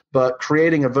saw, but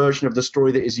creating a version of the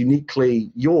story that is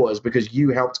uniquely yours because you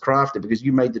helped craft it, because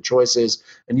you made the choices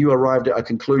and you arrived at a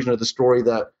conclusion of the story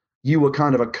that you were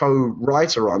kind of a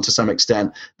co-writer on to some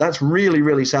extent. That's really,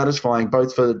 really satisfying,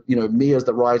 both for me as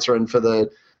the writer and for the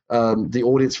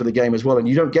audience for the game as well. And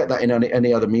you don't get that in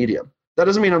any other medium. That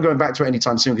doesn't mean I'm going back to it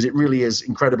anytime soon, because it really is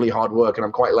incredibly hard work and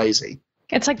I'm quite lazy.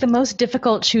 It's like the most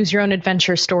difficult choose your own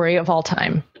adventure story of all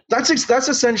time. That's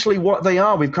essentially what they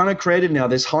are. We've kind of created now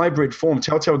this hybrid form.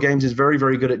 Telltale Games is very,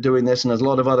 very good at doing this, and there's a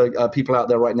lot of other people out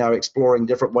there right now exploring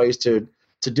different ways to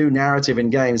do narrative in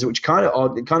games, which kind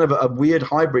of a weird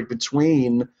hybrid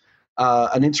between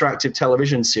an interactive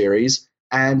television series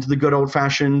and the good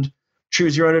old-fashioned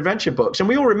choose your own adventure books. And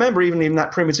we all remember, even in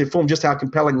that primitive form, just how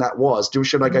compelling that was.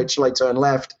 Should I turn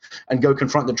left and go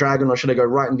confront the dragon, or should I go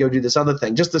right and go do this other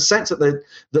thing? Just the sense that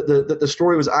the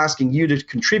story was asking you to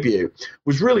contribute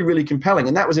was really, really compelling.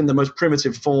 And that was in the most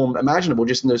primitive form imaginable,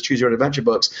 just in those choose your own adventure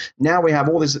books. Now we have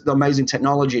all this amazing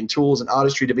technology and tools and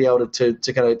artistry to be able to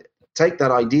kind of take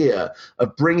that idea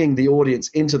of bringing the audience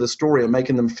into the story and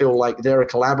making them feel like they're a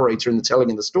collaborator in the telling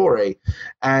of the story.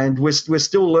 And we're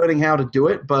still learning how to do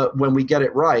it, but when we get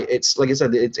it right, it's, like I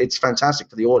said, it's fantastic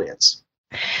for the audience.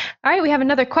 All right, we have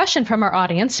another question from our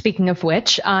audience, speaking of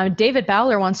which. David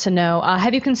Bowler wants to know,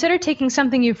 have you considered taking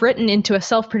something you've written into a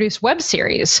self-produced web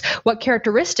series? What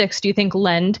characteristics do you think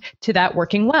lend to that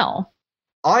working well?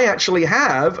 I actually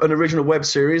have an original web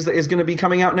series that is going to be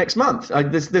coming out next month.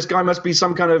 This guy must be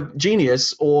some kind of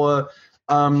genius or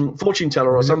fortune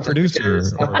teller or something. Producer.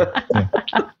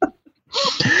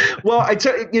 Well,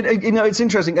 it's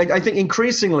interesting. I think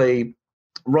increasingly,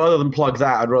 rather than plug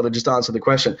that, I'd rather just answer the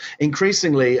question.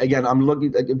 Increasingly, again,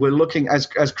 we're looking as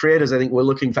creators. I think we're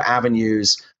looking for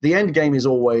avenues. The end game is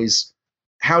always,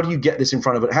 how do you get this in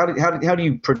front of it? How do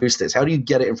you produce this? How do you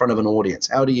get it in front of an audience?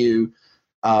 How do you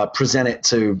present it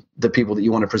to the people that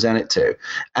you want to present it to?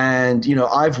 And,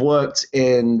 I've worked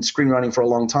in screenwriting for a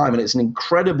long time, and it's an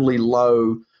incredibly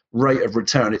low rate of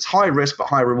return. It's high risk, but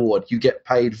high reward. You get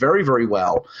paid very, very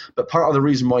well. But part of the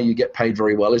reason why you get paid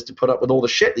very well is to put up with all the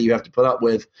shit that you have to put up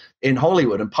with in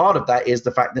Hollywood. And part of that is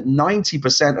the fact that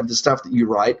 90% of the stuff that you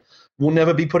write will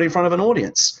never be put in front of an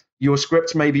audience. Your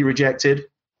script may be rejected.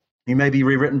 You may be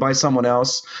rewritten by someone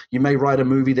else. You may write a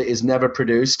movie that is never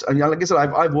produced. And like I said,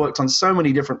 I've worked on so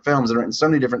many different films and written so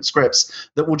many different scripts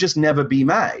that will just never be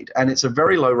made. And it's a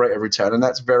very low rate of return, and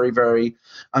that's very, very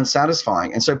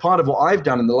unsatisfying. And so part of what I've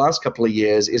done in the last couple of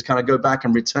years is kind of go back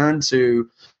and return to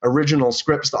original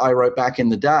scripts that I wrote back in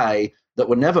the day that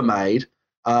were never made.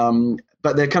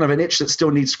 But they're kind of an itch that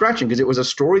still needs scratching, because it was a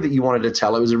story that you wanted to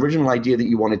tell. It was an original idea that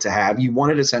you wanted to have. You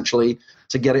wanted essentially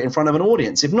to get it in front of an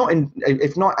audience. If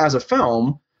not as a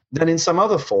film, then in some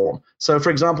other form. So,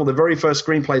 for example, the very first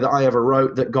screenplay that I ever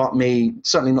wrote that got me,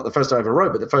 certainly not the first I ever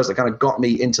wrote, but the first that kind of got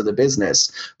me into the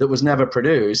business that was never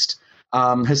produced,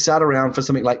 has sat around for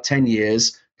something like 10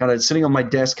 years, kind of sitting on my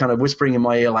desk, kind of whispering in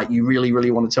my ear, like, you really,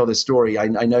 really want to tell this story. I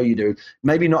know you do.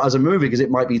 Maybe not as a movie, because it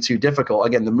might be too difficult.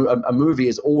 Again, a movie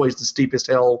is always the steepest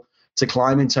hill to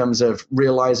climb in terms of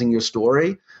realizing your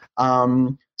story.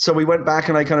 So we went back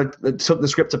and I kind of took the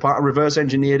script apart and reverse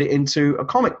engineered it into a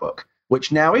comic book,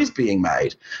 which now is being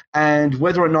made. And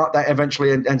whether or not that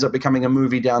eventually ends up becoming a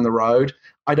movie down the road,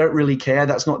 I don't really care.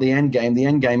 That's not the end game. The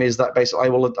end game is that basically I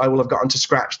will have gotten to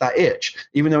scratch that itch.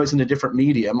 Even though it's in a different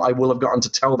medium, I will have gotten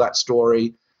to tell that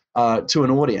story to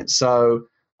an audience. So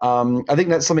I think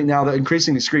that's something now that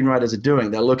increasingly screenwriters are doing.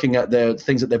 They're looking at the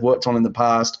things that they've worked on in the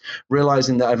past,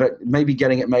 realizing that maybe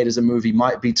getting it made as a movie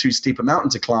might be too steep a mountain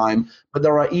to climb, but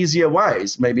there are easier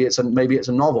ways. Maybe it's a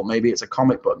novel, maybe it's a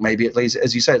comic book, maybe at least,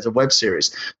 as you said, it's a web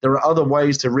series. There are other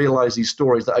ways to realize these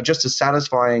stories that are just as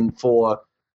satisfying for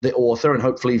the author and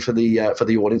hopefully for the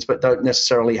audience, but don't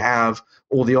necessarily have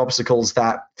all the obstacles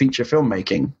that feature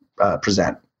filmmaking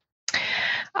present.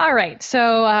 All right,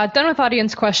 so done with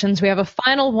audience questions. We have a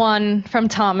final one from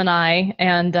Tom and I,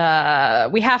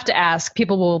 and we have to ask.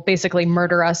 People will basically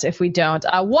murder us if we don't.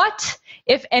 What,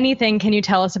 if anything, can you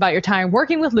tell us about your time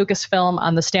working with Lucasfilm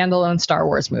on the standalone Star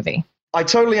Wars movie? I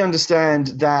totally understand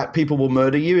that people will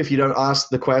murder you if you don't ask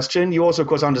the question. You also, of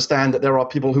course, understand that there are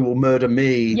people who will murder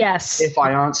me if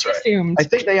I answer it. I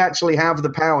think they actually have the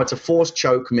power to force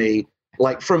choke me,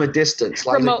 like from a distance.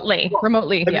 Like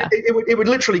remotely, yeah. It would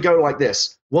literally go like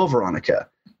this. Well, Veronica,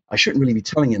 I shouldn't really be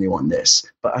telling anyone this,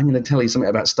 but I'm going to tell you something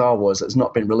about Star Wars that's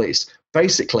not been released.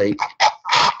 Basically,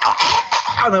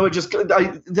 and they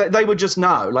would just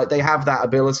know, like they have that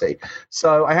ability.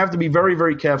 So I have to be very,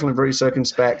 very careful and very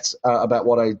circumspect about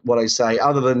what I say,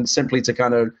 other than simply to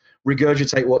kind of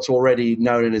regurgitate what's already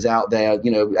known and is out there.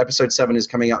 Episode 7 is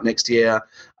coming out next year.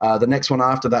 The next one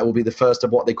after that will be the first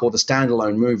of what they call the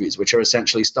standalone movies, which are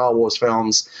essentially Star Wars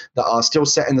films that are still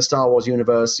set in the Star Wars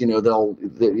universe. There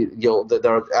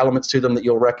are elements to them that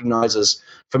you'll recognize as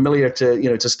familiar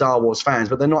to Star Wars fans,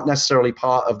 but they're not necessarily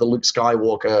part of the Luke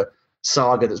Skywalker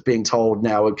saga that's being told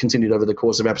now and continued over the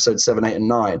course of episodes 7, 8, and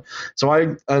 9. So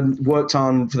I worked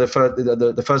on for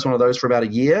the first one of those for about a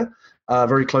year,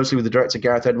 very closely with the director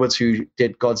Gareth Edwards, who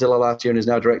did Godzilla last year and is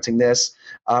now directing this.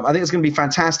 I think it's going to be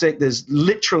fantastic. There's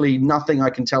literally nothing I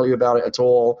can tell you about it at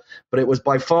all, but it was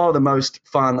by far the most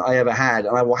fun I ever had,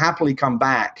 and I will happily come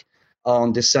back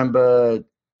on December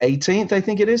 18th, I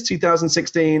think it is,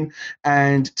 2016,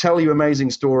 and tell you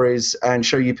amazing stories and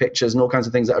show you pictures and all kinds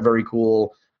of things that are very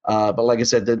cool. But like I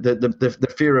said,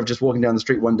 the fear of just walking down the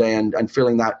street one day and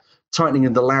feeling that tightening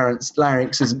of the larynx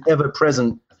is an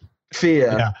ever-present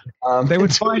fear. Yeah. They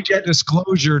would find your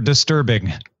disclosure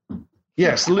disturbing.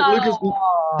 Yes, Lucas.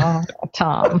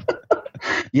 Tom.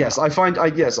 Yes, I find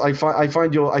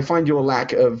your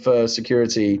lack of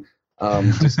security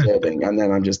disturbing, and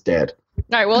then I'm just dead.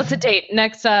 All right, well, it's a date.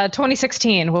 Next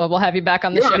 2016, we'll have you back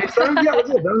on the show. It's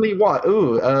only what?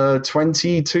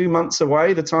 22 months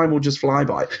away. The time will just fly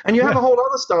by. And you have a whole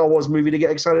other Star Wars movie to get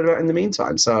excited about in the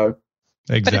meantime. So,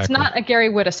 exactly. But it's not a Gary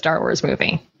Whitta Star Wars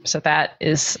movie. So that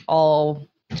is all.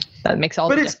 That makes all.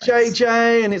 But the it's difference.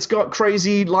 JJ, and it's got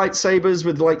crazy lightsabers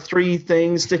with like 3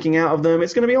 things sticking out of them.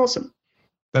 It's going to be awesome.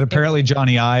 That apparently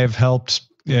Johnny Ive helped,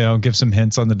 give some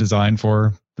hints on the design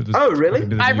for. Oh, really?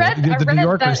 I read New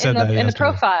Yorker that said in the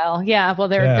profile. Yeah, well,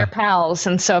 they're pals,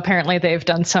 and so apparently they've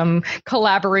done some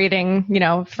collaborating,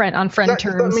 friend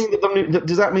terms.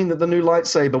 Does that mean that the new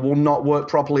lightsaber will not work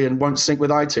properly and won't sync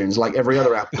with iTunes like every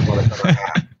other Apple product that I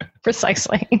have?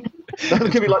 Precisely. That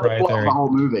could be like the plot of the whole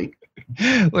movie.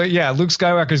 Well, yeah, Luke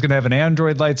Skywalker's going to have an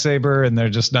Android lightsaber, and they're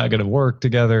just not going to work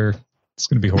together. It's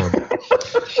going to be horrible.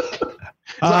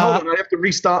 Hold on, I have to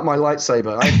restart my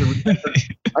lightsaber.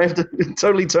 I have to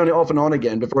totally turn it off and on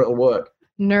again before it'll work.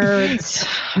 Nerds.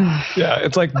 Yeah,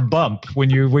 it's like bump when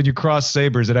you cross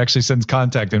sabers. It actually sends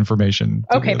contact information.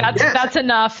 Okay, that's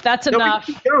enough. That's enough.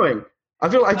 Keep going. I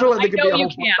feel like there could be a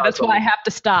whole. That's why I have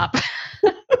to stop.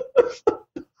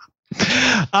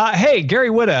 Hey, Gary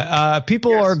Whitta,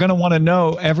 people are going to want to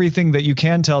know everything that you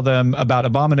can tell them about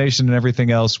Abomination and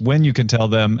everything else when you can tell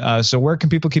them. So where can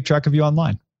people keep track of you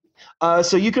online?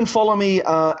 So you can follow me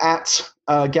at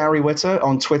Gary Whitta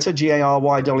on Twitter,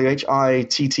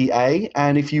 GaryWhitta.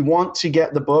 And if you want to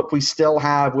get the book, we're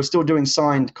still doing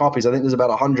signed copies. I think there's about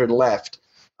 100 left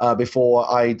before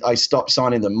I stop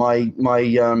signing them. My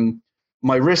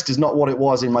wrist is not what it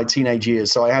was in my teenage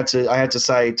years, so I had to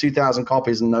say 2,000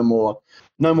 copies and no more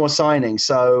signing.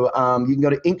 So you can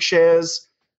go to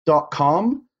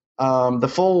inkshares.com. The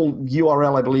full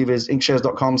URL, I believe, is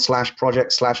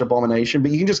inkshares.com/project/abomination, but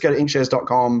you can just go to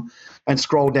inkshares.com and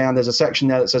scroll down. There's a section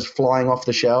there that says flying off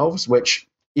the shelves, which,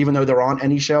 even though there aren't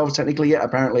any shelves technically yet,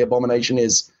 apparently Abomination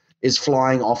is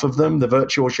flying off of them, the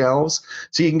virtual shelves.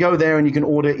 So you can go there and you can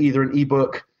order either an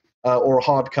ebook or a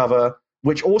hardcover,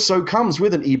 which also comes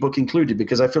with an ebook included,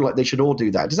 because I feel like they should all do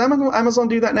that. Does Amazon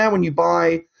do that now when you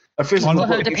buy a physical book?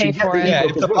 You'll have to pay for it. Yeah,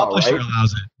 if the publisher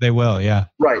allows it, they will, yeah.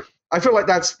 Right. I feel like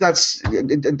it's a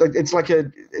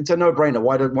no-brainer.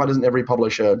 Why doesn't every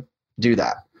publisher do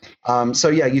that? So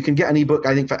yeah, you can get an ebook,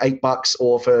 I think, for $8,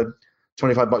 or for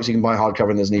 $25 you can buy a hardcover,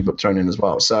 and there's an ebook thrown in as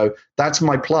well. So that's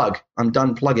my plug. I'm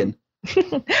done plugging.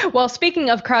 Well, speaking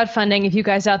of crowdfunding, if you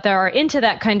guys out there are into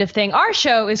that kind of thing, our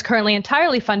show is currently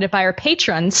entirely funded by our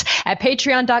patrons at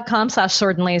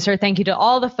patreon.com/swordandlaser. Thank you to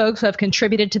all the folks who have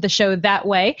contributed to the show that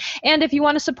way. And if you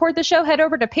want to support the show, head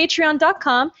over to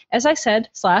patreon.com, as I said,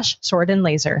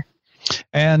 /swordandlaser.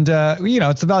 And,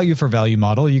 it's the value for value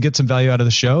model. You get some value out of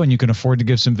the show and you can afford to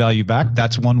give some value back.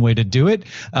 That's one way to do it.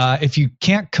 If you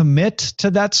can't commit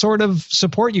to that sort of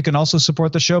support, you can also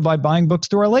support the show by buying books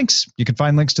through our links. You can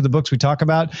find links to the books we talk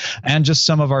about and just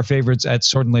some of our favorites at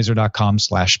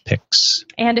swordandlaser.com/picks.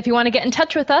 And if you want to get in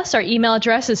touch with us, our email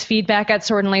address is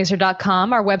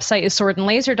feedback@swordandlaser.com. Our website is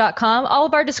swordandlaser.com. All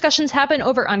of our discussions happen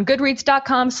over on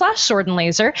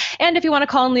goodreads.com/swordandlaser. And if you want to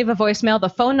call and leave a voicemail, the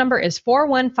phone number is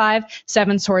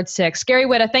 415-7-SWORD-6. Gary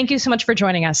Whitta, thank you so much for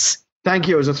joining us. Thank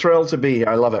you. It was a thrill to be here.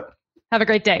 I love it. Have a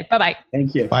great day. Bye-bye.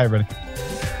 Thank you. Bye, everybody.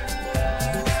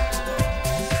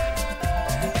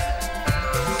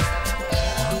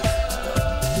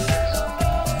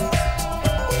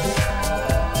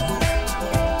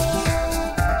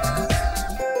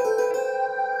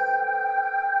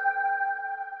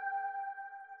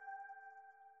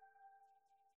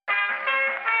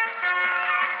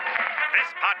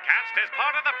 This podcast is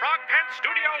part of the Frog Pants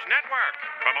Studios Network.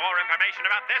 For more information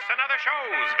about this and other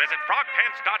shows, visit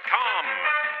frogpants.com.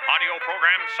 Audio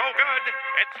program so good,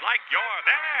 it's like you're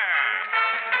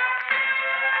there.